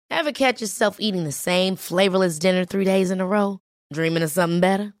Ever catch yourself eating the same flavorless dinner 3 days in a row? Dreaming of something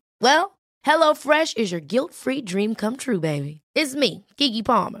better? Well, HelloFresh is your guilt-free dream come true, baby. It's me, Keke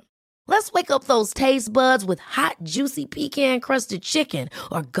Palmer. Let's wake up those taste buds with hot, juicy pecan-crusted chicken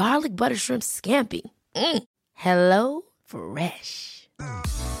or garlic butter shrimp scampi. Hello Fresh.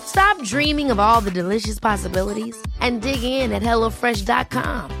 Stop dreaming of all the delicious possibilities and dig in at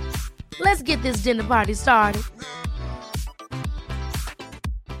HelloFresh.com. Let's get this dinner party started.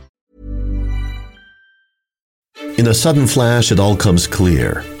 In a sudden flash, it all comes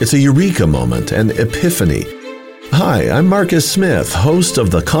clear. It's a eureka moment, an epiphany. Hi, I'm Marcus Smith, host of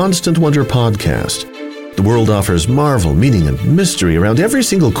the Constant Wonder podcast. The world offers marvel, meaning, and mystery around every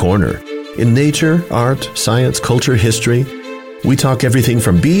single corner. In nature, art, science, culture, history, we talk everything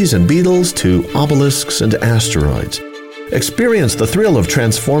from bees and beetles to obelisks and asteroids. Experience the thrill of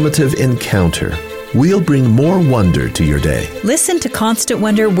transformative encounter. We'll bring more wonder to your day. Listen to Constant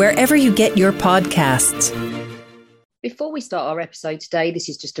Wonder wherever you get your podcasts. Before we start our episode today, this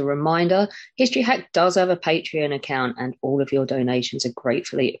is just a reminder. History Hack does have a Patreon account and all of your donations are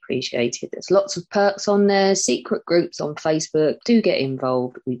gratefully appreciated. There's lots of perks on there, secret groups on Facebook. Do get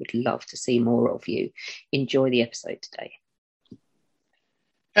involved. We would love to see more of you. Enjoy the episode today.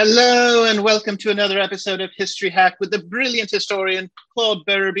 Hello and welcome to another episode of History Hack with the brilliant historian Claude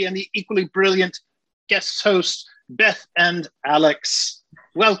Berube and the equally brilliant guest hosts Beth and Alex.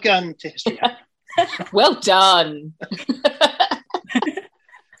 Welcome to History Hack. Well done.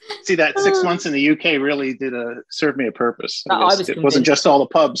 See, that 6 months in the UK really did serve me a purpose. It wasn't just all the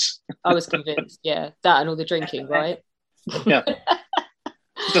pubs. I was convinced, yeah. That and all the drinking, right? Yeah.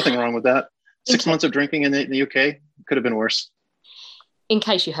 There's nothing wrong with that. 6 months of drinking in the UK could have been worse. In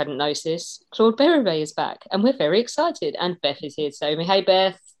case you hadn't noticed, Claude Berube is back and we're very excited. And Beth is here to say me. Hey,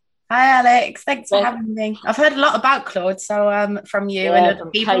 Beth. Hi, Alex. Thanks for having me. I've heard a lot about Claude, so from you and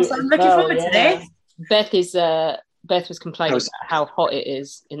other people, so I'm looking forward to this. Beth was complaining about how hot it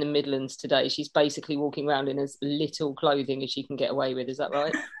is in the Midlands today. She's basically walking around in as little clothing as she can get away with. Is that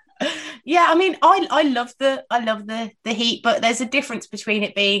right? Yeah, I mean, I love the heat, but there's a difference between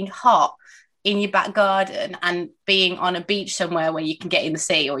it being hot in your back garden and being on a beach somewhere where you can get in the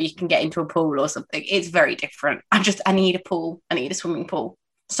sea or you can get into a pool or something. It's very different. I need a pool. I need a swimming pool.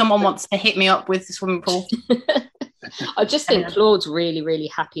 Someone wants to hit me up with the swimming pool. I just think Claude's really, really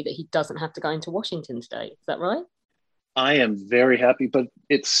happy that he doesn't have to go into Washington today. Is that right? I am very happy, but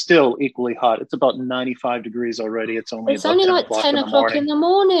it's still equally hot. It's about 95 degrees already. It's only like 10 o'clock in the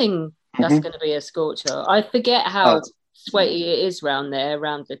morning. That's going to be a scorcher. I forget how sweaty it is around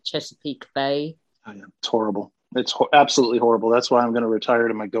the Chesapeake Bay. Oh, yeah, it's horrible. It's absolutely horrible. That's why I'm going to retire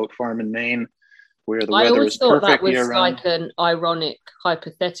to my goat farm in Maine, where the weather is perfect year round. I always thought that was like an ironic,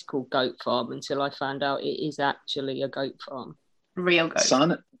 hypothetical goat farm until I found out it is actually a goat farm. Real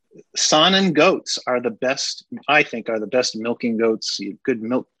goat. Saanen goats are the best, I think, are the best milking goats. You have good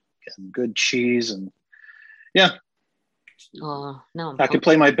milk and good cheese. And yeah. Oh, no. I can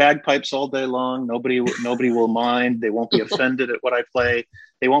play my bagpipes all day long. Nobody will mind. They won't be offended at what I play.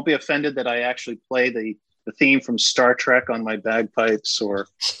 They won't be offended that I actually play the theme from Star Trek on my bagpipes or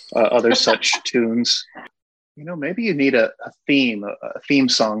other such tunes. You know, maybe you need a theme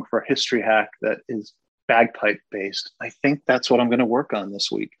song for History Hack that is bagpipe based. I think that's what I'm going to work on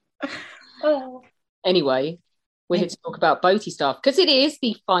this week. Anyway, we're here to talk about boaty stuff because it is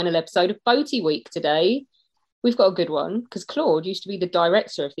the final episode of Boaty Week today. We've got a good one because Claude used to be the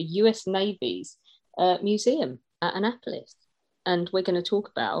director of the US Navy's museum at Annapolis. And we're going to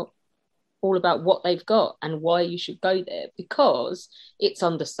talk all about what they've got and why you should go there because it's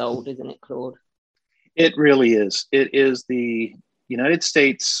undersold, isn't it, Claude? It really is. It is the United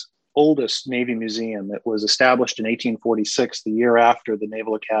States' oldest Navy museum. It was established in 1846, the year after the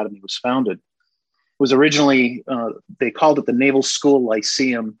Naval Academy was founded. It was originally, they called it the Naval School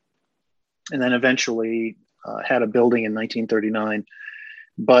Lyceum, and then eventually had a building in 1939.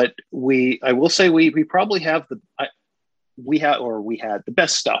 But I will say we probably have we had the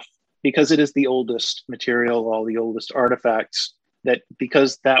best stuff because it is the oldest material, all the oldest artifacts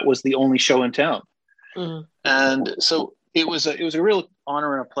because that was the only show in town. Mm-hmm. And so it was a real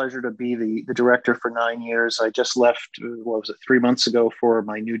honor and a pleasure to be the director for 9 years. I just left, 3 months ago for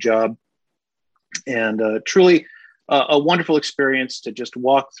my new job. And truly a wonderful experience to just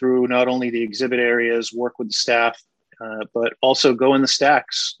walk through not only the exhibit areas, work with the staff, but also go in the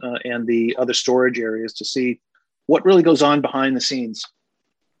stacks and the other storage areas to see what really goes on behind the scenes.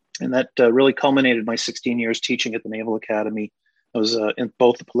 And that really culminated my 16 years teaching at the Naval Academy. I was in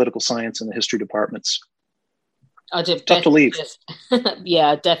both the political science and the history departments. Tough to leave.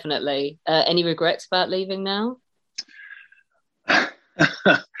 Yeah, definitely. Any regrets about leaving now?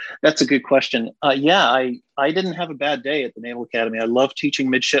 That's a good question. Yeah, I didn't have a bad day at the Naval Academy. I loved teaching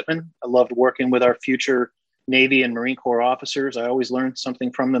midshipmen. I loved working with our future Navy and Marine Corps officers. I always learned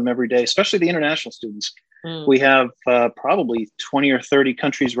something from them every day, especially the international students. We have probably 20 or 30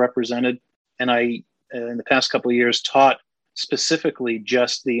 countries represented. And I, in the past couple of years, taught specifically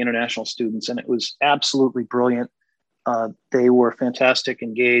just the international students. And it was absolutely brilliant. They were fantastic,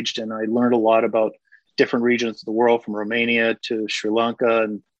 engaged, and I learned a lot about different regions of the world, from Romania to Sri Lanka.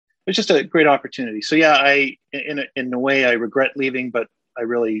 And it was just a great opportunity. So yeah, in a way, I regret leaving, but I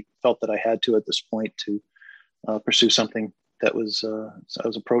really felt that I had to at this point to pursue something that was, I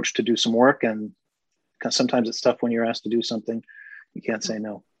was approached to do some work, and sometimes it's tough when you're asked to do something, you can't say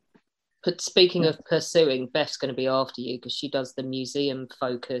no. But speaking of pursuing, Beth's going to be after you because she does the museum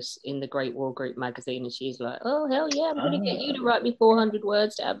focus in the Great War Group magazine, and she's like, "Oh hell yeah, I'm going to get you to write me 400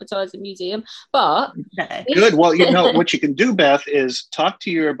 words to advertise the museum." But good. Well, you know what you can do, Beth, is talk to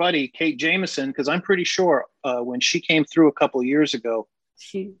your buddy Kate Jameson, because I'm pretty sure when she came through a couple of years ago,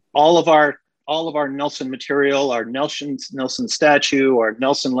 all of our Nelson material, our Nelson statue, our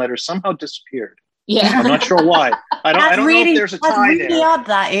Nelson letters somehow disappeared. Yeah, I'm not sure why. I don't know if there's a tie really there. Odd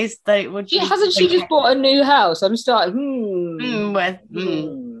that is. That it would. Hasn't she just bought a new house? I'm starting. You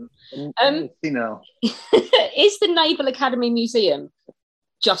know, is the Naval Academy Museum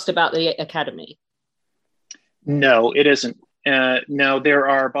just about the academy? No, it isn't. Now there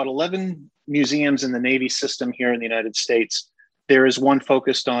are about 11 museums in the Navy system here in the United States. There is one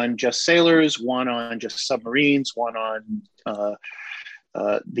focused on just sailors, one on just submarines, one on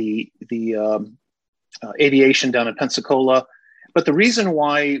the aviation down in Pensacola. But the reason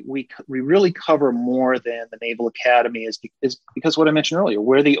why we really cover more than the Naval Academy is because what I mentioned earlier,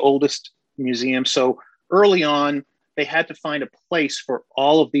 we're the oldest museum. So early on, they had to find a place for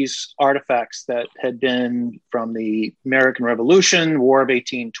all of these artifacts that had been from the American Revolution, War of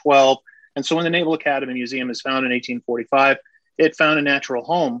 1812. And so when the Naval Academy Museum is found in 1845, it found a natural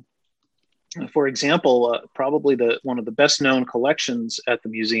home. For example, probably one of the best known collections at the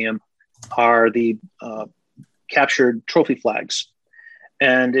museum are the captured trophy flags.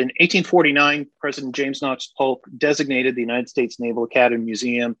 And in 1849, President James Knox Polk designated the United States Naval Academy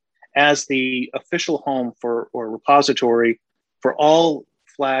Museum as the official home or repository for all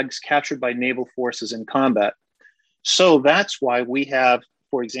flags captured by naval forces in combat. So that's why we have,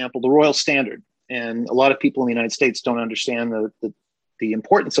 for example, the Royal Standard. And a lot of people in the United States don't understand the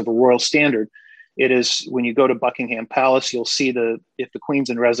importance of a Royal Standard. It is, when you go to Buckingham Palace, you'll see if the Queen's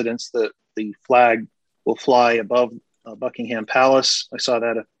in residence, the flag will fly above Buckingham Palace. I saw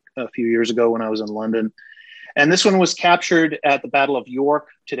that a few years ago when I was in London. And this one was captured at the Battle of York.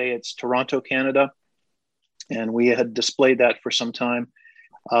 Today it's Toronto, Canada. And we had displayed that for some time.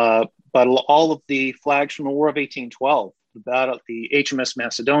 But all of the flags from the War of 1812, the HMS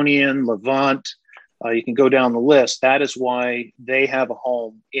Macedonian, Levant, you can go down the list. That is why they have a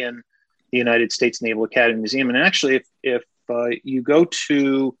home in the United States Naval Academy Museum. And actually, if you go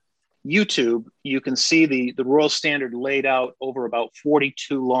to YouTube, you can see the Royal Standard laid out over about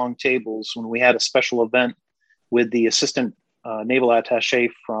 42 long tables when we had a special event with the assistant naval attaché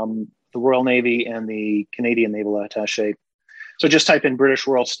from the Royal Navy and the Canadian naval attaché. So just type in British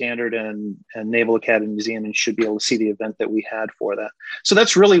Royal Standard and Naval Academy Museum, and you should be able to see the event that we had for that. So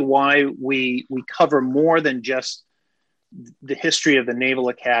that's really why we cover more than just the history of the Naval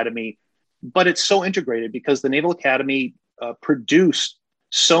Academy, but it's so integrated because the Naval Academy produced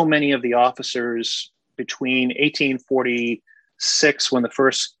so many of the officers between 1846, when the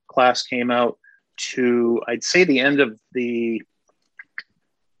first class came out, to I'd say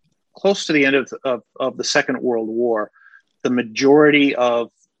close to the end of the Second World War. The majority of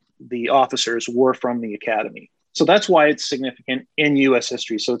the officers were from the academy. So that's why it's significant in U.S.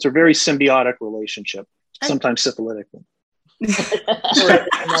 history. So it's a very symbiotic relationship, sometimes syphilitic.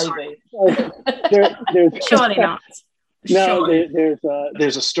 Surely not. No,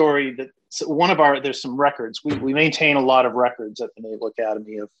 there's a story that there's some records. We maintain a lot of records at the Naval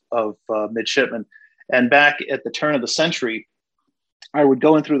Academy of midshipmen. And back at the turn of the century, I would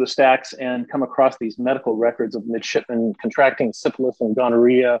go in through the stacks and come across these medical records of midshipmen contracting syphilis and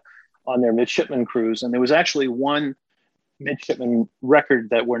gonorrhea on their midshipman crews. And there was actually one midshipman record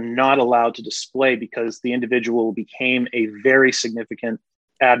that we're not allowed to display because the individual became a very significant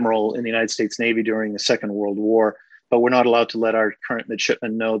admiral in the United States Navy during the Second World War. But we're not allowed to let our current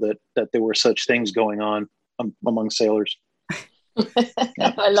midshipmen know that there were such things going on among sailors.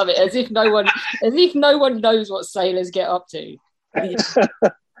 I love it, as if no one knows what sailors get up to. This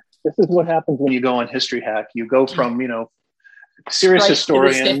is what happens when you go on History Hack. You go from, serious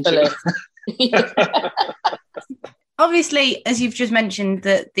historian to... obviously, as you've just mentioned,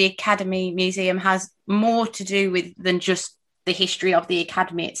 that the Academy Museum has more to do with than just the history of the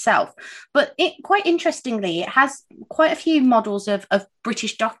Academy itself. But quite interestingly, it has quite a few models of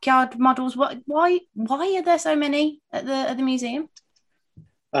British dockyard models. Why are there so many at the museum?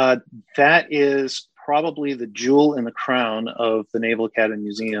 That is probably the jewel in the crown of the Naval Academy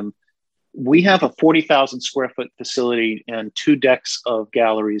Museum. We have a 40,000 square foot facility and 2 decks of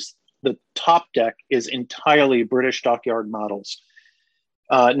galleries. The top deck is entirely British dockyard models.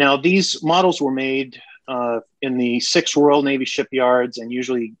 Now, these models were made in the 6 Royal Navy shipyards and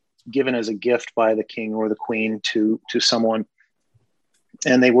usually given as a gift by the king or the queen to someone.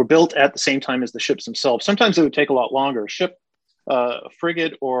 And they were built at the same time as the ships themselves. Sometimes it would take a lot longer. A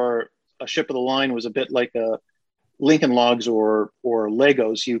frigate or a ship of the line was a bit like a Lincoln Logs or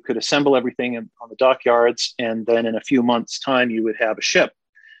Legos. You could assemble everything on the dockyards, and then in a few months' time, you would have a ship.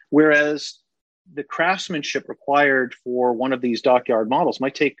 Whereas the craftsmanship required for one of these dockyard models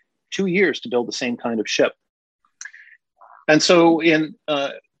might take 2 years to build the same kind of ship. And so in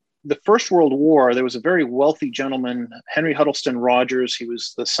the First World War, there was a very wealthy gentleman, Henry Huddleston Rogers. He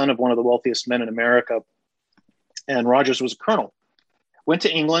was the son of one of the wealthiest men in America. And Rogers was a colonel. Went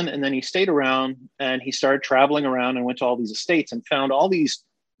to England, and then he stayed around, and he started traveling around and went to all these estates and found all these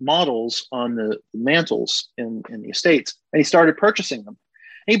models on the mantles in the estates. And he started purchasing them.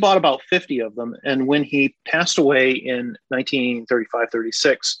 And he bought about 50 of them. And when he passed away in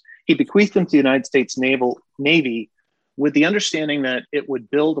 1935-36, he bequeathed them to the United States Navy with the understanding that it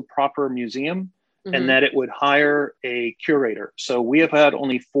would build a proper museum and that it would hire a curator. So we have had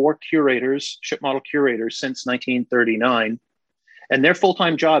only 4 curators, ship model curators, since 1939. And their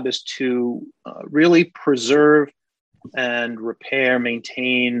full-time job is to really preserve and repair,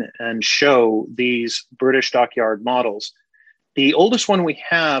 maintain, and show these British dockyard models. The oldest one we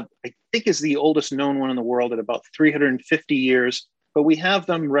have, I think, is the oldest known one in the world at about 350 years, but we have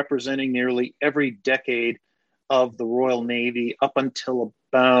them representing nearly every decade of the Royal Navy up until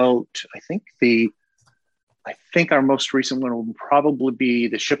about, I think our most recent one will probably be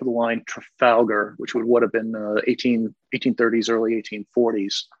the ship of the line Trafalgar, which would have been 1830s, early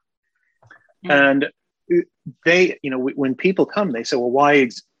 1840s. And they, when people come, they say, well, why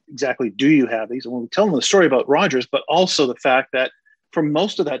exactly do you have these? And we tell them the story about Rogers, but also the fact that for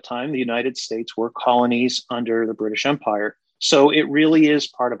most of that time, the United States were colonies under the British Empire. So it really is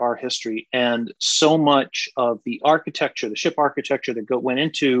part of our history. And so much of the architecture, the ship architecture that went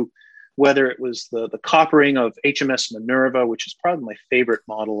into, whether it was the coppering of HMS Minerva, which is probably my favorite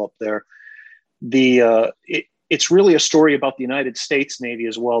model up there, it's really a story about the United States Navy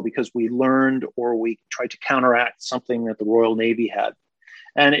as well, because we learned or we tried to counteract something that the Royal Navy had.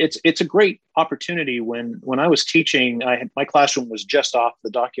 And it's a great opportunity. When I was teaching, my classroom was just off the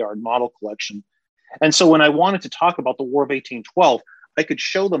dockyard model collection. And so when I wanted to talk about the War of 1812, I could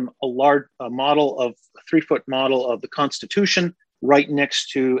show them a 3-foot model of the Constitution right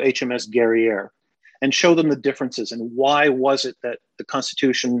next to HMS Guerriere, and show them the differences and why was it that the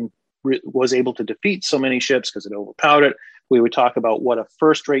Constitution was able to defeat so many ships, because it overpowered it. We would talk about what a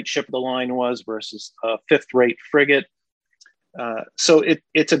first-rate ship of the line was versus a 5th-rate frigate. So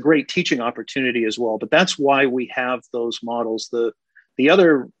it's a great teaching opportunity as well. But that's why we have those models. The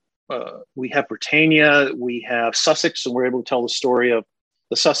other, we have Britannia, we have Sussex, and we're able to tell the story of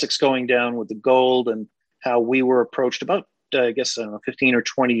the Sussex going down with the gold and how we were approached about, 15 or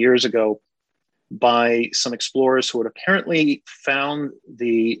 20 years ago by some explorers who had apparently found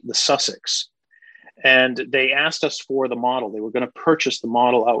the Sussex. And they asked us for the model. They were going to purchase the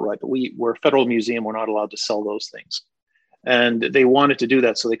model outright, but we're a federal museum. We're not allowed to sell those things. And they wanted to do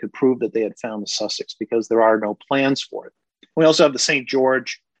that so they could prove that they had found the Sussex, because there are no plans for it. We also have the St.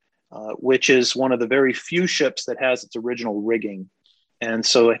 George, which is one of the very few ships that has its original rigging. And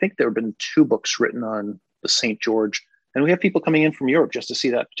so I think there have been 2 books written on the St. George. And we have people coming in from Europe just to see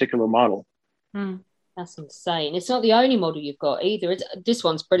that particular model. That's insane. It's not the only model you've got either. This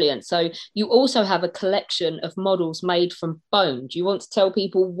one's brilliant. So you also have a collection of models made from bone. Do you want to tell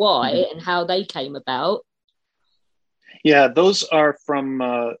people why and how they came about? Yeah, those are from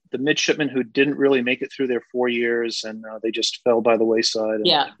the midshipmen who didn't really make it through their 4 years, and they just fell by the wayside.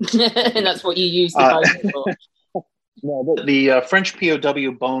 Yeah, and that's what you use the bone for. No, the French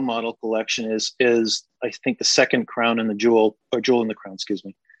POW bone model collection is I think the second crown in the jewel in the crown. Excuse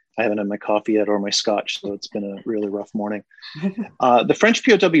me. I haven't had my coffee yet or my scotch, so it's been a really rough morning. The French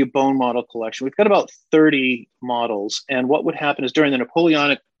POW bone model collection, we've got about 30 models. And what would happen is during the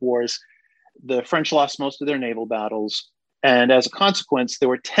Napoleonic Wars, the French lost most of their naval battles. And as a consequence, there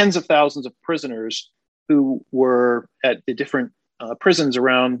were tens of thousands of prisoners who were at the different prisons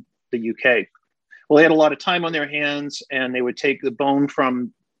around the UK. Well, they had a lot of time on their hands, and they would take the bone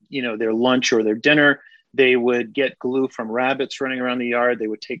from, their lunch or their dinner. They would get glue from rabbits running around the yard. They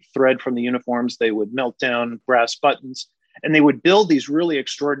would take thread from the uniforms. They would melt down brass buttons, and they would build these really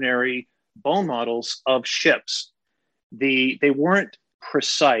extraordinary bone models of ships. They weren't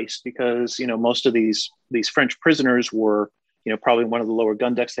precise because, most of these French prisoners were, probably one of the lower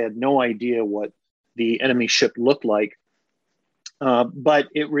gun decks. They had no idea what the enemy ship looked like. But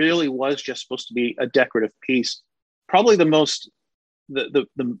it really was just supposed to be a decorative piece. Probably the most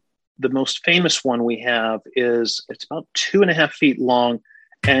famous one we have is, it's about 2.5 feet long,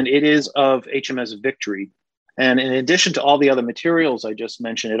 and it is of HMS Victory. And in addition to all the other materials I just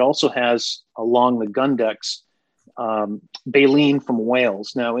mentioned, it also has along the gun decks baleen from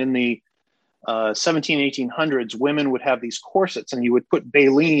whales. Now, in the 1800s, women would have these corsets, and you would put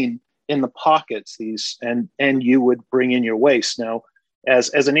baleen in the pockets, and you would bring in your waist. Now, as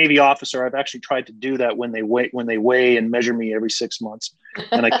a Navy officer, I've actually tried to do that when they weigh and measure me every 6 months,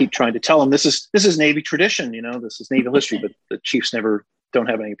 and I keep trying to tell them this is Navy tradition, this is naval history, but the chiefs don't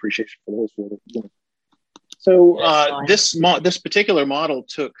have any appreciation for the history of it. So this particular model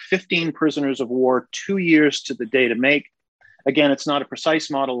took 15 prisoners of war 2 years to the day to make. Again, it's not a precise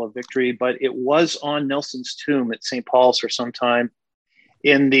model of Victory, but it was on Nelson's tomb at St. Paul's for some time.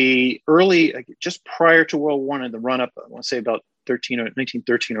 In the early, just prior to World War I, in the run-up, I want to say about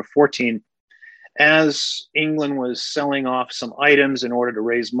 1913 or 14, as England was selling off some items in order to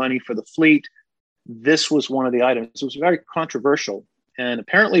raise money for the fleet, this was one of the items. It was very controversial. And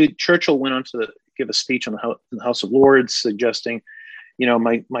apparently Churchill went on to give a speech in the House of Lords suggesting,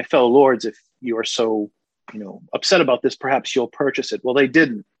 my fellow lords, if you are so, upset about this, perhaps you'll purchase it. Well, they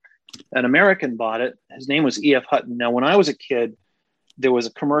didn't. An American bought it. His name was E.F. Hutton. Now, when I was a kid, there was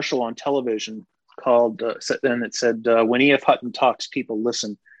a commercial on television called, and it said, when E.F. Hutton talks, people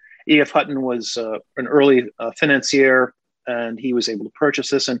listen. E.F. Hutton was an early financier, and he was able to purchase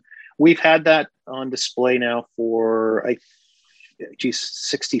this. And we've had that on display now for,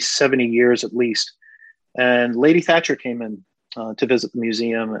 60, 70 years at least. And Lady Thatcher came in to visit the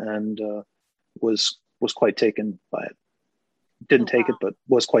museum and was quite taken by it. Didn't take it, but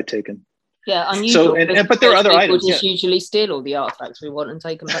was quite taken. Yeah, unusual. So, but there are other items. Just usually steal all the artifacts we want and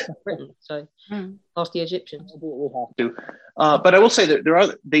take them back to Britain. So, ask the Egyptians. But I will say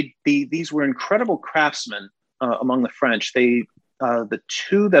that these were incredible craftsmen among the French. The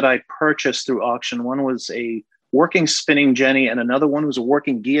two that I purchased through auction, one was a working spinning jenny, and another one was a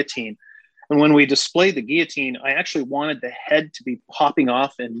working guillotine. And when we displayed the guillotine, I actually wanted the head to be popping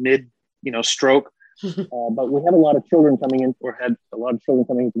off in mid, stroke. But we had a lot of children coming in, or had a lot of children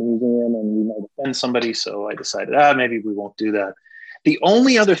coming into the museum, and we might offend somebody. So I decided, maybe we won't do that. The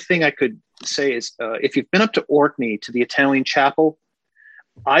only other thing I could say is, if you've been up to Orkney, to the Italian chapel,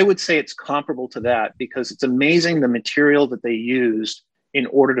 I would say it's comparable to that, because it's amazing the material that they used in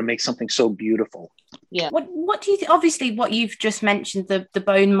order to make something so beautiful. Yeah. What do you think? Obviously, what you've just mentioned, the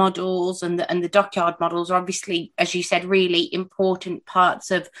bone models and the dockyard models are obviously, as you said, really important parts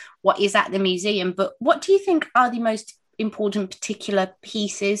of what is at the museum. But what do you think are the most important particular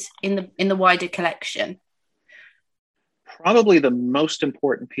pieces in the wider collection? Probably the most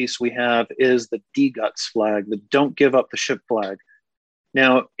important piece we have is the D-Guts flag, the Don't Give Up the Ship flag.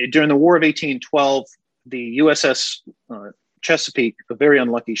 Now, during the War of 1812, the USS Chesapeake, a very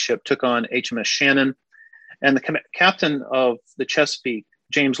unlucky ship, took on HMS Shannon, and the captain of the Chesapeake,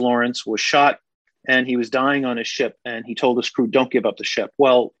 James Lawrence, was shot, and he was dying on his ship, and he told his crew, don't give up the ship.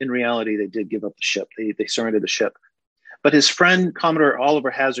 Well, in reality, they did give up the ship. They surrendered the ship. But his friend, Commodore Oliver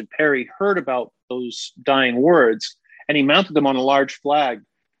Hazard Perry, heard about those dying words, and he mounted them on a large flag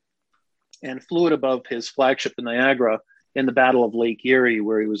and flew it above his flagship, the Niagara, in the Battle of Lake Erie,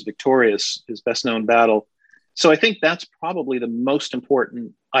 where he was victorious, his best-known battle. So I think that's probably the most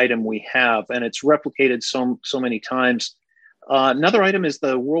important item we have, and it's replicated so many times. Another item is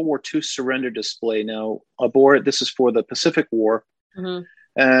the World War II surrender display. Now, aboard, this is for the Pacific War,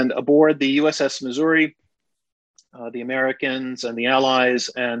 and aboard the USS Missouri, the Americans and the Allies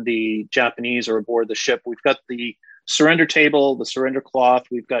and the Japanese are aboard the ship. We've got the surrender table, the surrender cloth.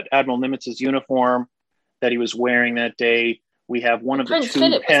 We've got Admiral Nimitz's uniform that he was wearing that day. We have one of the Prince two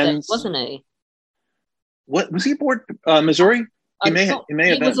Philip pens. was there, wasn't he? What was he aboard Missouri? He may have He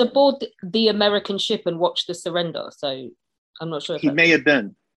been. was aboard the American ship and watched the surrender. So I'm not sure. He may have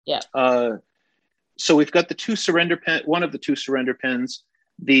been. Yeah. So we've got the two surrender pen. One of the two surrender pens.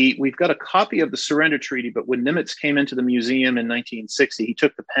 We've got a copy of the surrender treaty. But when Nimitz came into the museum in 1960, he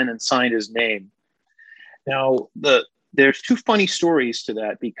took the pen and signed his name. Now there's two funny stories to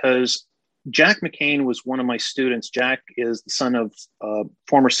that, because Jack McCain was one of my students. Jack is the son of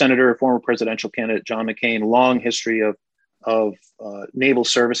former senator, former presidential candidate John McCain. Long history of naval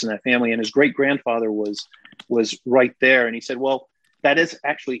service in that family, and his great grandfather was right there. And he said, "Well, that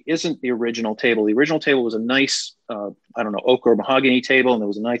isn't the original table. The original table was a nice, oak or mahogany table, and there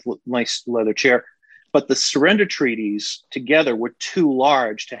was a nice leather chair. But the surrender treaties together were too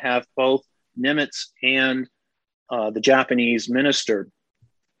large to have both Nimitz and the Japanese minister.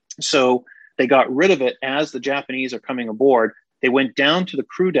 So they got rid of it as the Japanese are coming aboard. They went down to the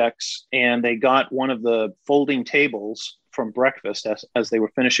crew decks and they got one of the folding tables from breakfast as they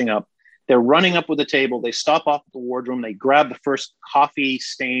were finishing up. They're running up with the table. They stop off at the wardroom. They grab the first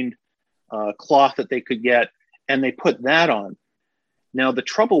coffee-stained cloth that they could get, and they put that on. Now, the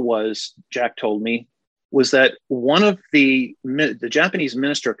trouble was, Jack told me, was that one of the Japanese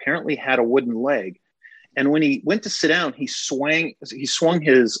minister apparently had a wooden leg. And when he went to sit down, he swung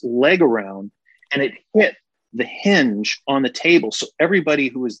his leg around and it hit the hinge on the table. So everybody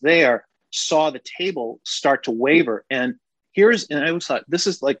who was there saw the table start to waver. And I always thought, this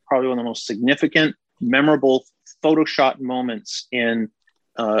is like probably one of the most significant, memorable Photoshop moments in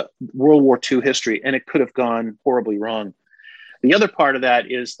World War II history. And it could have gone horribly wrong. The other part of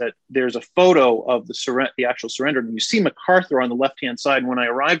that is that there's a photo of the actual surrender. And you see MacArthur on the left-hand side. And when I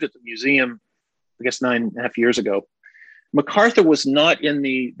arrived at the museum, I guess 9.5 years ago, MacArthur was not in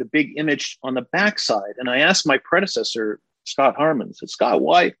the big image on the backside. And I asked my predecessor, Scott Harmon, I said, Scott,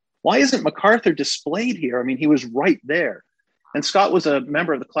 why isn't MacArthur displayed here? I mean, he was right there. And Scott was a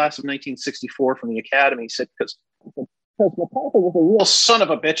member of the class of 1964 from the Academy. He said, because MacArthur was a real son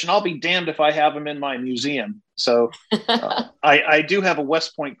of a bitch, and I'll be damned if I have him in my museum. So I do have a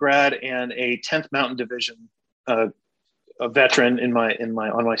West Point grad and a 10th Mountain Division a veteran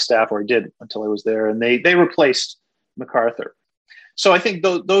on my staff, or I did until I was there, and they replaced MacArthur. So I think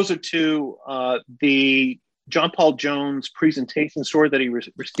those are two. The John Paul Jones presentation sword that he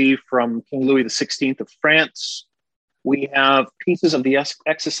received from King Louis XVI of France. We have pieces of the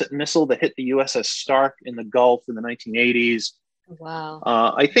Exocet missile that hit the USS Stark in the Gulf in the 1980s. Wow.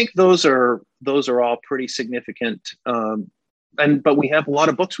 I think those are all pretty significant. But we have a lot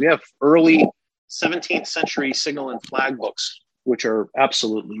of books. We have early 17th century signal and flag books, which are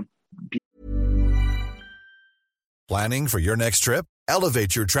absolutely beautiful. Planning for your next trip?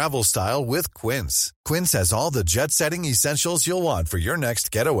 Elevate your travel style with Quince. Quince has all the jet-setting essentials you'll want for your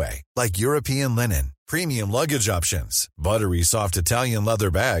next getaway, like European linen, premium luggage options, buttery soft Italian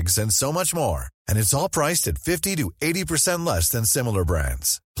leather bags, and so much more. And it's all priced at 50 to 80% less than similar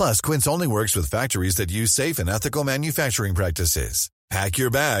brands. Plus, Quince only works with factories that use safe and ethical manufacturing practices. Pack your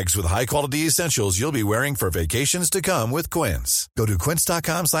bags with high-quality essentials you'll be wearing for vacations to come with Quince. Go to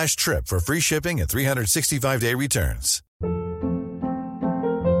quince.com/trip for free shipping and 365-day returns.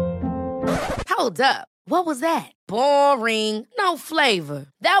 Hold up. What was that? Boring. No flavor.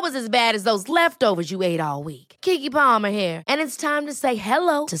 That was as bad as those leftovers you ate all week. Keke Palmer here. And it's time to say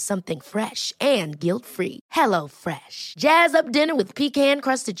hello to something fresh and guilt-free. Hello Fresh. Jazz up dinner with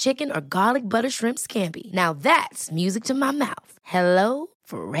pecan-crusted chicken or garlic butter shrimp scampi. Now that's music to my mouth. Hello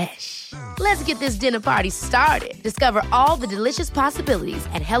Fresh. Let's get this dinner party started. Discover all the delicious possibilities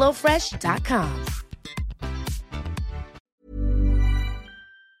at hellofresh.com.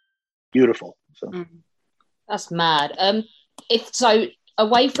 Beautiful. So. That's mad. If so,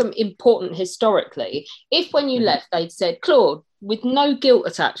 away from important historically, if when you left they'd said, Claude, with no guilt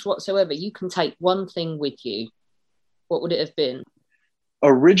attached whatsoever, you can take one thing with you, what would it have been?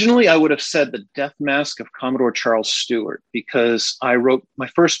 Originally, I would have said The Death Mask of Commodore Charles Stewart, because I wrote my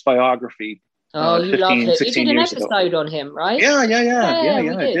first biography. Oh, you love it. You did an episode ago. on him, right? Yeah,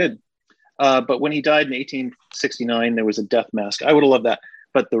 I did. But when he died in 1869, there was a death mask. I would have loved that.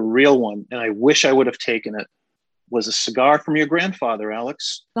 But the real one, and I wish I would have taken it, was a cigar from your grandfather,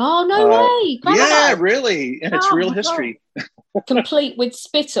 Alex. Oh, no way. Come yeah, on. really. And it's real history. Complete with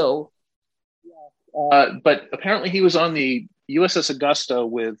spittle. But apparently he was on the USS Augusta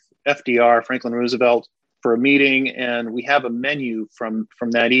with FDR, Franklin Roosevelt, for a meeting. And we have a menu from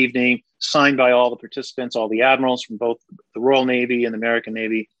that evening signed by all the participants, all the admirals from both the Royal Navy and the American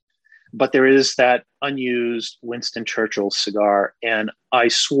Navy. But there is that unused Winston Churchill cigar. And I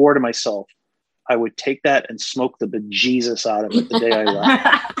swore to myself, I would take that and smoke the bejesus out of it the day I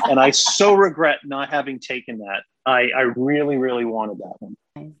left. And I so regret not having taken that. I really, really wanted that one.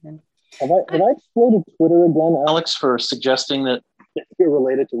 Have I exploded Twitter again, Alex, for suggesting that you're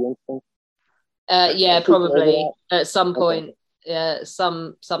related to Winston? Yeah, probably. At some point,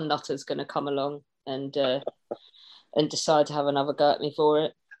 some nutter's going to come along and decide to have another go at me for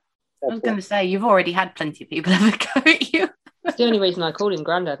it. I was going to say, you've already had plenty of people have a go at you. It's the only reason I call him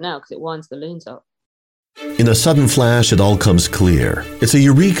Grandad now, because it winds the loons up. In a sudden flash, it all comes clear. It's a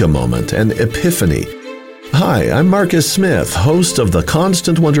eureka moment, an epiphany. Hi, I'm Marcus Smith, host of the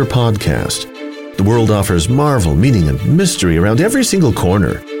Constant Wonder podcast. The world offers marvel, meaning, and mystery around every single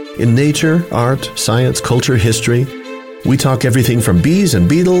corner. In nature, art, science, culture, history, we talk everything from bees and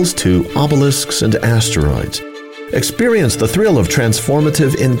beetles to obelisks and asteroids. Experience the thrill of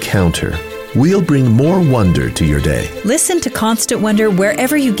transformative encounter. We'll bring more wonder to your day. Listen to Constant Wonder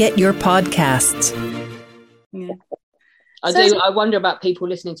wherever you get your podcasts. Yeah. I wonder about people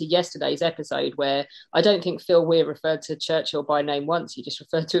listening to yesterday's episode, where I don't think Phil Weir referred to Churchill by name once. He just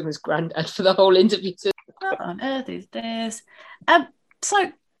referred to him as Grandad for the whole interview. What on earth is this?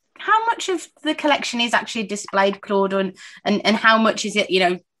 So how much of the collection is actually displayed, Claude, and how much is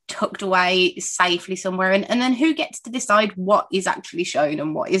it, tucked away safely somewhere? And then who gets to decide what is actually shown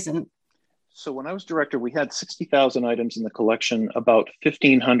and what isn't? So when I was director, we had 60,000 items in the collection. About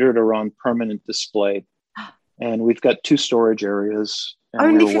 1,500 are on permanent display. And we've got 2 storage areas. And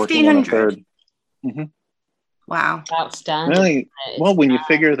Only we're working on a 3rd. Mm-hmm. Wow. Outstanding. Really, well, when you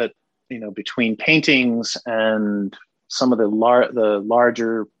figure that, between paintings and some of the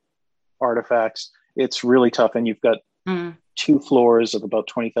larger artifacts, it's really tough. And you've got 2 floors of about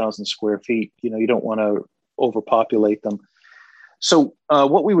 20,000 square feet. You don't want to overpopulate them. So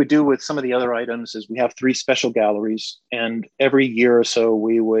what we would do with some of the other items is we have 3 special galleries, and every year or so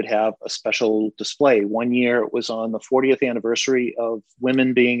we would have a special display. One year it was on the 40th anniversary of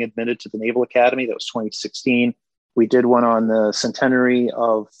women being admitted to the Naval Academy. That was 2016. We did one on the centenary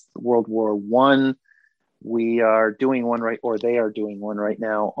of World War I. We are doing one they are doing one right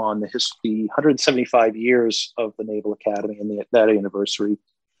now on the 175 years of the Naval Academy and that anniversary.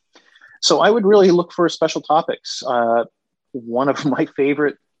 So I would really look for special topics. One of my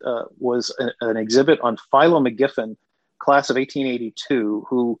favorite was an exhibit on Philo McGiffin, class of 1882,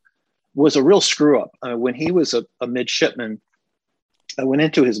 who was a real screw up. When he was a midshipman, I went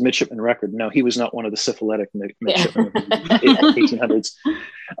into his midshipman record. Now, he was not one of the syphilitic midshipmen of the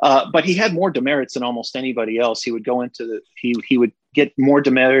 1800s, but he had more demerits than almost anybody else. He would go into he would get more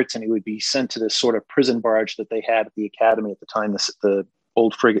demerits, and he would be sent to this sort of prison barge that they had at the academy at the time, the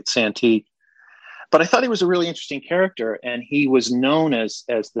old frigate Santee. But I thought he was a really interesting character, and he was known as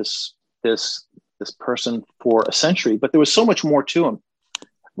this person for a century. But there was so much more to him.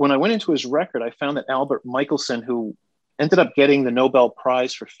 When I went into his record, I found that Albert Michelson, who ended up getting the Nobel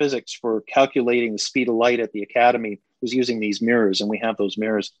Prize for Physics for calculating the speed of light at the Academy, was using these mirrors, and we have those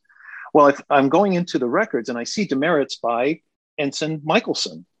mirrors. Well, if I'm going into the records and I see demerits by Ensign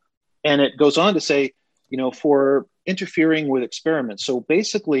Michelson, and it goes on to say, for interfering with experiments. So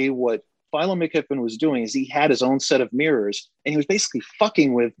basically what Philo McGiffin was doing is he had his own set of mirrors, and he was basically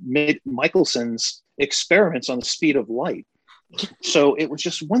fucking with Michelson's experiments on the speed of light. So it was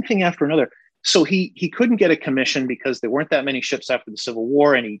just one thing after another. So he couldn't get a commission because there weren't that many ships after the Civil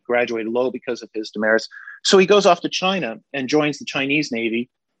War, and he graduated low because of his demerits. So he goes off to China and joins the Chinese Navy.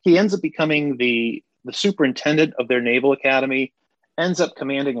 He ends up becoming the superintendent of their naval academy, ends up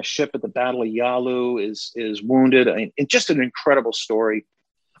commanding a ship at the Battle of Yalu, is wounded. It's just an incredible story.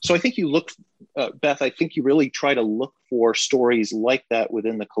 So I think you look, Beth, I think you really try to look for stories like that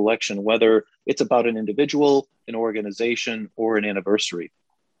within the collection, whether it's about an individual, an organization, or an anniversary.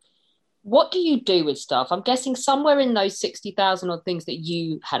 What do you do with stuff? I'm guessing somewhere in those 60,000 odd things that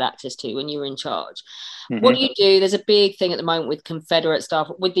you had access to when you were in charge. Mm-hmm. What do you do? There's a big thing at the moment with Confederate stuff,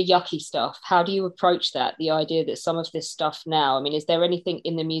 with the yucky stuff. How do you approach that? The idea that some of this stuff now, is there anything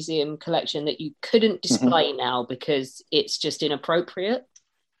in the museum collection that you couldn't display now because it's just inappropriate?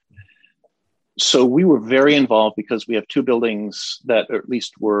 So we were very involved because we have 2 buildings that at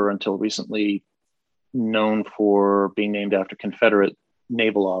least were until recently known for being named after Confederate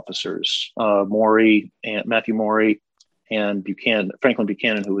naval officers, Matthew Maury and Franklin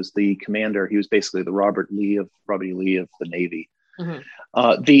Buchanan, who was the commander. He was basically the Robert E. Lee of the Navy.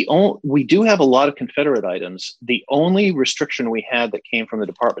 Mm-hmm. We do have a lot of Confederate items. The only restriction we had that came from the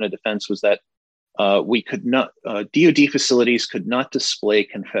Department of Defense was that we could not, DoD facilities could not display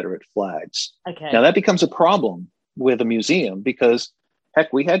Confederate flags. Okay. Now that becomes a problem with a museum because,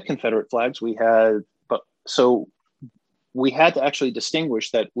 heck, we had Confederate flags. So we had to actually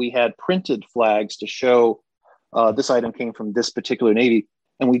distinguish that we had printed flags to show this item came from this particular Navy.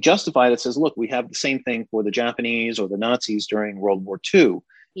 And we justified it, says, look, we have the same thing for the Japanese or the Nazis during World War II.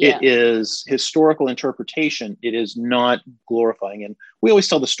 Yeah. It is historical interpretation. It is not glorifying. And we always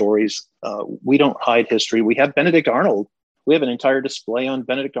tell the stories. We don't hide history. We have Benedict Arnold. We have an entire display on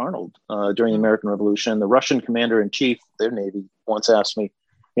Benedict Arnold during the American Revolution. The Russian commander-in-chief, their Navy, once asked me,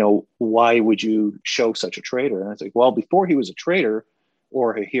 why would you show such a traitor? And I was like, well, before he was a traitor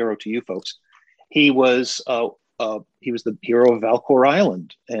or a hero to you folks, he was the hero of Valcour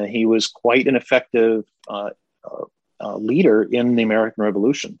Island, and he was quite an effective leader in the American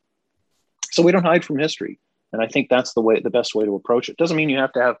Revolution. So we don't hide from history, and I think that's the best way to approach it. Doesn't mean you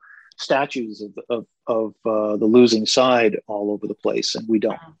have to have statues of the losing side all over the place, and we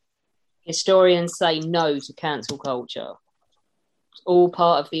don't. Historians say no to cancel culture. It's all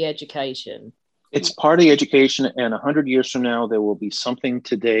part of the education. It's part of the education, and 100 years from now, there will be something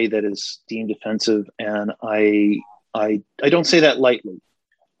today that is deemed offensive, and I don't say that lightly.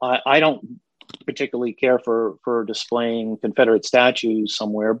 I don't particularly care for displaying Confederate statues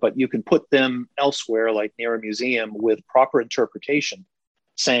somewhere, but you can put them elsewhere, like near a museum, with proper interpretation,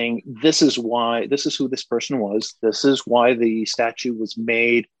 saying this is who this person was, this is why the statue was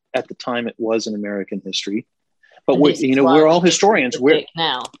made at the time it was in American history. But we're all historians. We're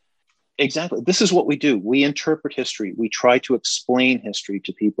now. Exactly. This is what we do. We interpret history. We try to explain history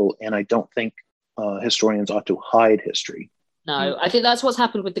to people, and I don't think historians ought to hide history. No, I think that's what's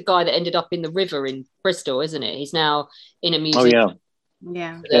happened with the guy that ended up in the river in Bristol, isn't it? He's now in a museum. Oh,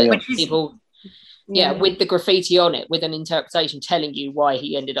 yeah. Yeah. People, with the graffiti on it, with an interpretation telling you why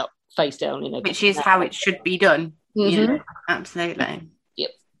he ended up face down in a... Which is how it should be done. Mm-hmm. Absolutely. Yep.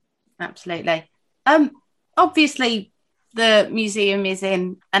 Absolutely. Obviously, the museum is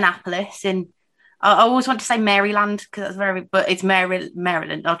in Annapolis, and I always want to say Maryland because that's but it's Maryland.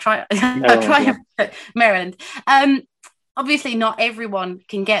 I'll try. Maryland. Obviously, not everyone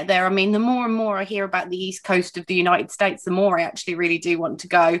can get there. I mean, the more and more I hear about the East Coast of the United States, the more I actually really do want to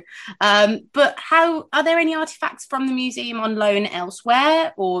go. But are there any artifacts from the museum on loan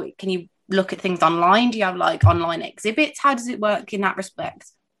elsewhere, or can you look at things online? Do you have like online exhibits? How does it work in that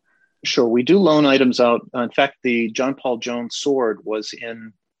respect? Sure, we do loan items out. In fact, the John Paul Jones sword was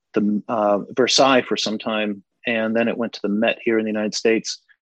in the Versailles for some time, and then it went to the Met here in the United States.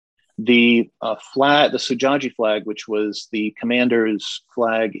 The flag, the Sujaji flag, which was the commander's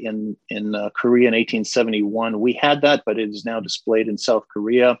flag in Korea in 1871, we had that, but it is now displayed in South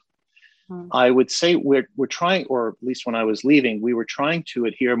Korea. I would say we're trying, or at least when I was leaving, we were trying to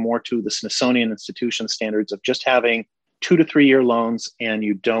adhere more to the Smithsonian Institution standards of just having 2 to 3 year loans, and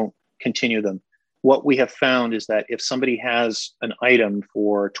you don't continue them. What we have found is that if somebody has an item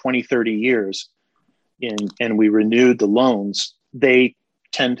for 20, 30 years and we renewed the loans, they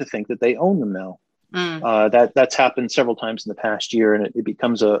tend to think that they own them now. That's happened several times in the past year, and it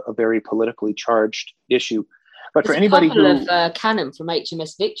becomes a very politically charged issue. But for anybody who... There's a couple of cannon from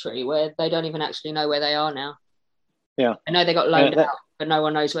HMS Victory where they don't even actually know where they are now. Yeah. I know they got loaned out, but no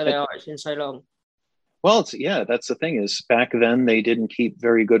one knows where they are. It's been so long. Well, that's the thing is back then they didn't keep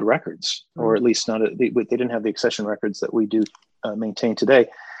very good records, or at least they didn't have the accession records that we do maintain today.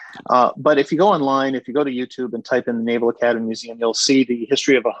 But if you go online, if you go to YouTube and type in the Naval Academy Museum, you'll see the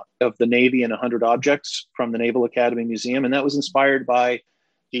history of the Navy in 100 objects from the Naval Academy Museum. And that was inspired by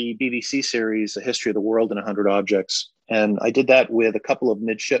the BBC series, A History of the World in 100 Objects. And I did that with a couple of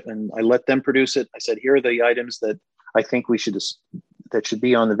midshipmen. I let them produce it. I said, here are the items that I think that should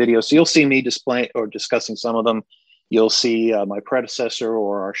be on the video. So you'll see me display or discussing some of them. You'll see my predecessor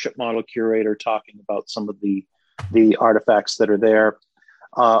or our ship model curator talking about some of the artifacts that are there.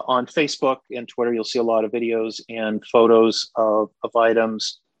 On Facebook and Twitter, you'll see a lot of videos and photos of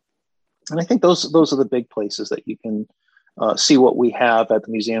items. And I think those are the big places that you can see what we have at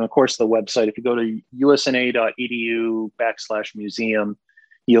the museum. Of course, the website, if you go to usna.edu/museum,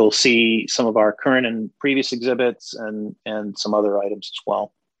 you'll see some of our current and previous exhibits and some other items as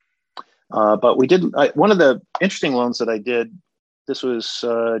well. But we did, one of the interesting loans that I did, this was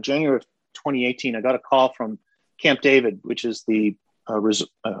January of 2018, I got a call from Camp David, which is the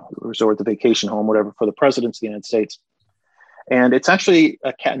resort, the vacation home, whatever, for the presidents of the United States. And it's actually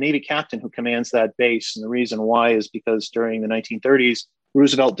a Navy captain who commands that base. And the reason why is because during the 1930s,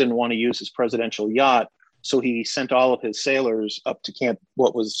 Roosevelt didn't want to use his presidential yacht. So he sent all of his sailors up to camp,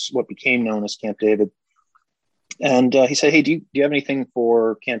 what became known as Camp David. And he said, hey, do you have anything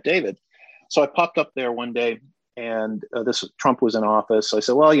for Camp David? So I popped up there one day, and Trump was in office. So I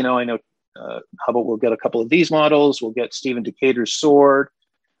said, well, I know, how about we'll get a couple of these models. We'll get Stephen Decatur's sword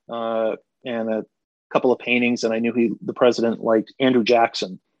and a couple of paintings. And I knew the president liked Andrew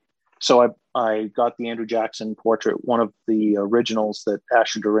Jackson. So I got the Andrew Jackson portrait, one of the originals that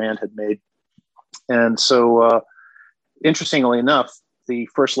Asher Durand had made. And so, interestingly enough, the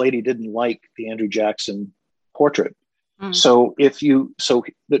First Lady didn't like the Andrew Jackson portrait. So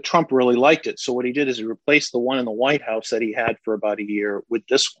the Trump really liked it. So what he did is he replaced the one in the White House that he had for about a year with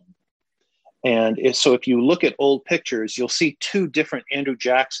this one. So if you look at old pictures, you'll see two different Andrew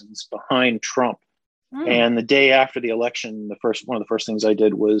Jacksons behind Trump. And the day after the election, one of the first things I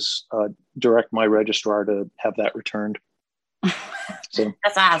did was direct my registrar to have that returned. So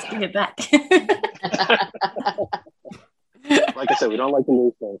that's ours. Give it back. Like I said, we don't like to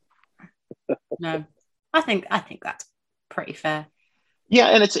lose things. No, I think that's pretty fair. Yeah,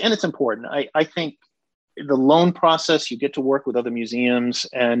 and it's important. I think the loan process, you get to work with other museums,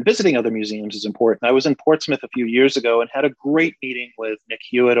 and visiting other museums is important. I was in Portsmouth a few years ago and had a great meeting with Nick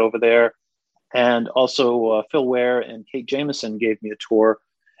Hewitt over there. And also Phil Ware and Kate Jameson gave me a tour.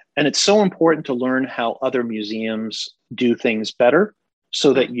 And it's so important to learn how other museums do things better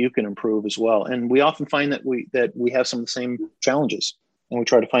so that you can improve as well. And we often find that we have some of the same challenges, and we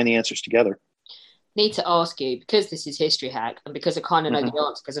try to find the answers together. Need to ask you, because this is History Hack, and because I kind of know the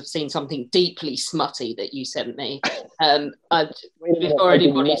answer because I've seen something deeply smutty that you sent me. Before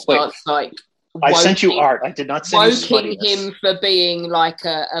anybody starts I sent you art. I did not send you woking him for being like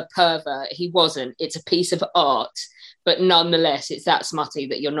a pervert. He wasn't. It's a piece of art, but nonetheless, it's that smutty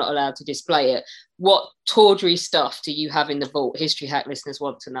that you're not allowed to display it. What tawdry stuff do you have in the vault? History Hack listeners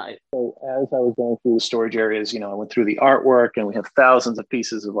want to know. So as I was going through the storage areas, I went through the artwork, and we have thousands of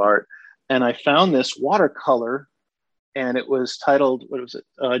pieces of art. And I found this watercolor, and it was titled, what was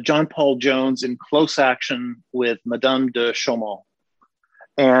it? John Paul Jones in Close Action with Madame de Chaumont.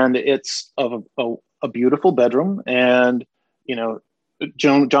 And it's of a beautiful bedroom. And,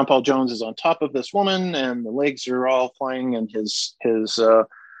 John Paul Jones is on top of this woman, and the legs are all flying, and his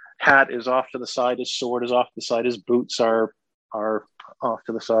hat is off to the side. His sword is off to the side. His boots are off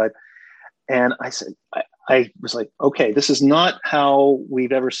to the side. And I said, I was like, okay, this is not how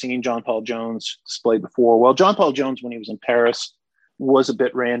we've ever seen John Paul Jones displayed before. Well, John Paul Jones, when he was in Paris, was a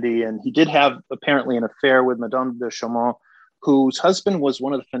bit randy, and he did have apparently an affair with Madame de Chaumont, whose husband was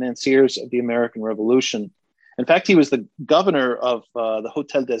one of the financiers of the American Revolution. In fact, he was the governor of the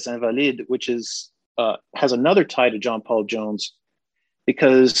Hôtel des Invalides, which has another tie to John Paul Jones,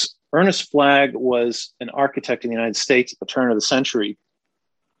 because Ernest Flagg was an architect in the United States at the turn of the century.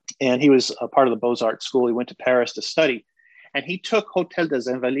 And he was a part of the Beaux-Arts school. He went to Paris to study. And he took Hôtel des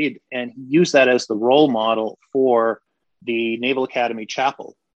Invalides and he used that as the role model for the Naval Academy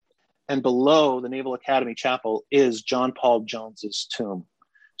Chapel. And below the Naval Academy Chapel is John Paul Jones's tomb.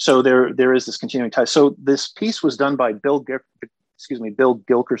 So there is this continuing tie. So this piece was done by Bill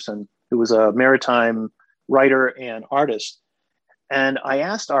Gilkerson, who was a maritime writer and artist. And I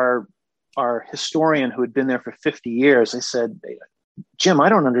asked our historian who had been there for 50 years, I said, Jim, I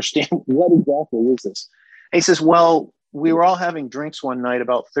don't understand. What exactly is this? And he says, well, we were all having drinks one night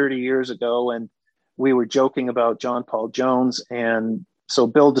about 30 years ago, and we were joking about John Paul Jones. And so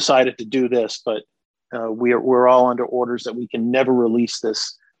Bill decided to do this, but we're all under orders that we can never release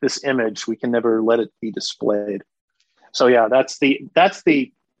this image. We can never let it be displayed. So yeah, that's the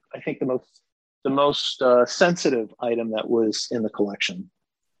I think the most sensitive item that was in the collection,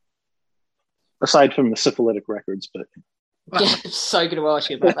 aside from the syphilitic records. But yeah, so going to ask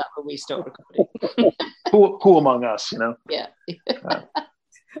you about that when we start recording. who among us, Yeah.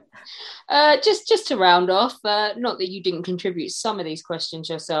 Just to round off, not that you didn't contribute some of these questions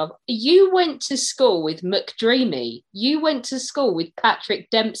yourself. You went to school with McDreamy. You went to school with Patrick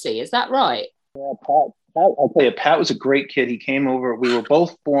Dempsey. Is that right? Yeah, Pat, I'll tell you, Pat was a great kid. He came over. We were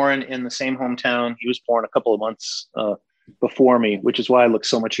both born in the same hometown. He was born a couple of months before me, which is why I look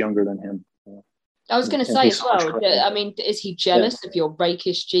so much younger than him. I was going to say as well, I mean, is he jealous of your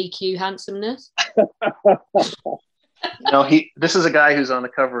rakish GQ handsomeness? No, this is a guy who's on the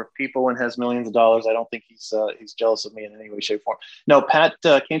cover of People and has millions of dollars. I don't think he's jealous of me in any way, shape, or form. No, Pat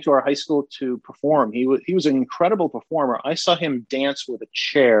came to our high school to perform. He was an incredible performer. I saw him dance with a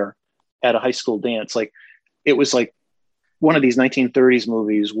chair at a high school dance. It was like one of these 1930s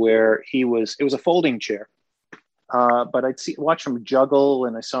movies where it was a folding chair. But watch him juggle,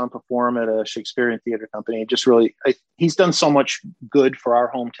 and I saw him perform at a Shakespearean theater company. Just really, he's done so much good for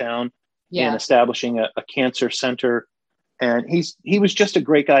our hometown in establishing a cancer center. And he was just a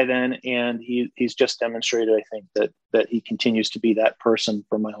great guy then, and he's just demonstrated, I think, that he continues to be that person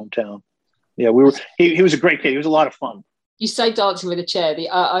for my hometown. Yeah, he was a great kid. He was a lot of fun. You say dancing with a chair.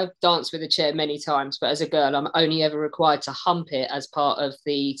 I've danced with a chair many times, but as a girl, I'm only ever required to hump it as part of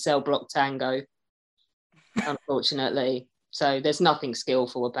the cell block tango, unfortunately. So there's nothing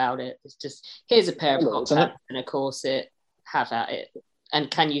skillful about it. It's just, here's a pair of contacts and a corset, have at it.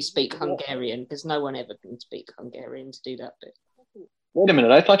 And can you speak Hungarian? Because no one ever can speak Hungarian to do that bit. Wait a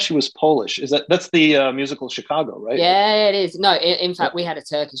minute, I thought she was Polish. That's the musical Chicago, right? Yeah, it is. No, in fact, we had a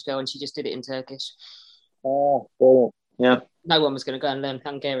Turkish girl and she just did it in Turkish. Oh, yeah. no one was going to go and learn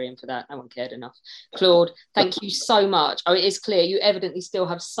Hungarian for that. No one cared enough. Claude, thank you so much. Oh, it is clear you evidently still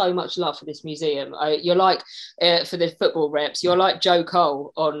have so much love for this museum. You're like, for the football reps, you're like Joe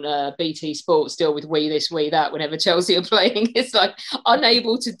Cole on BT Sports, still with we this, we that, whenever Chelsea are playing. It's like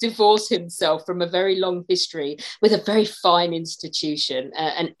unable to divorce himself from a very long history with a very fine institution.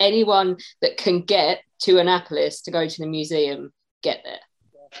 And anyone that can get to Annapolis to go to the museum, get there.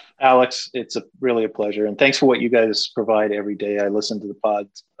 Alex, it's really a pleasure. And thanks for what you guys provide every day. I listen to the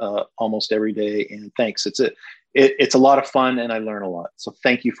pods almost every day. And thanks. It's a lot of fun and I learn a lot. So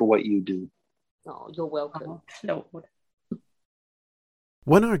thank you for what you do. Oh, you're welcome. Lord.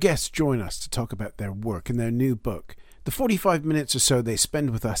 When our guests join us to talk about their work and their new book, the 45 minutes or so they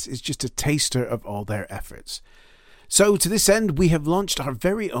spend with us is just a taster of all their efforts. So to this end, we have launched our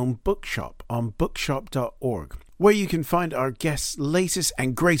very own bookshop on bookshop.org, where you can find our guests' latest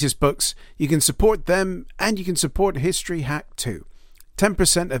and greatest books. You can support them and you can support History Hack too.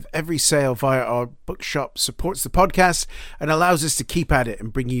 10% of every sale via our bookshop supports the podcast and allows us to keep at it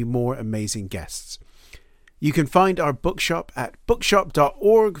and bring you more amazing guests. You can find our bookshop at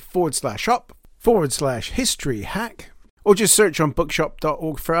bookshop.org/shop/History Hack, or just search on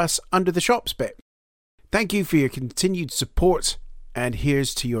bookshop.org for us under the shops bit. Thank you for your continued support, and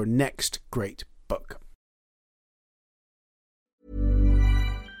here's to your next great book.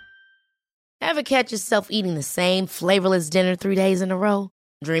 Ever catch yourself eating the same flavorless dinner 3 days in a row?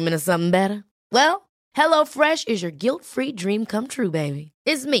 Dreaming of something better? Well, HelloFresh is your guilt-free dream come true, baby.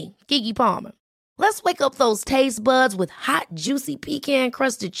 It's me, Keke Palmer. Let's wake up those taste buds with hot, juicy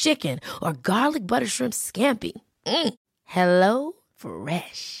pecan-crusted chicken or garlic butter shrimp scampi. Hello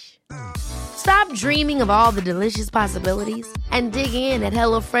Fresh. Stop dreaming of all the delicious possibilities and dig in at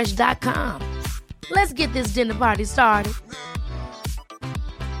HelloFresh.com. Let's get this dinner party started.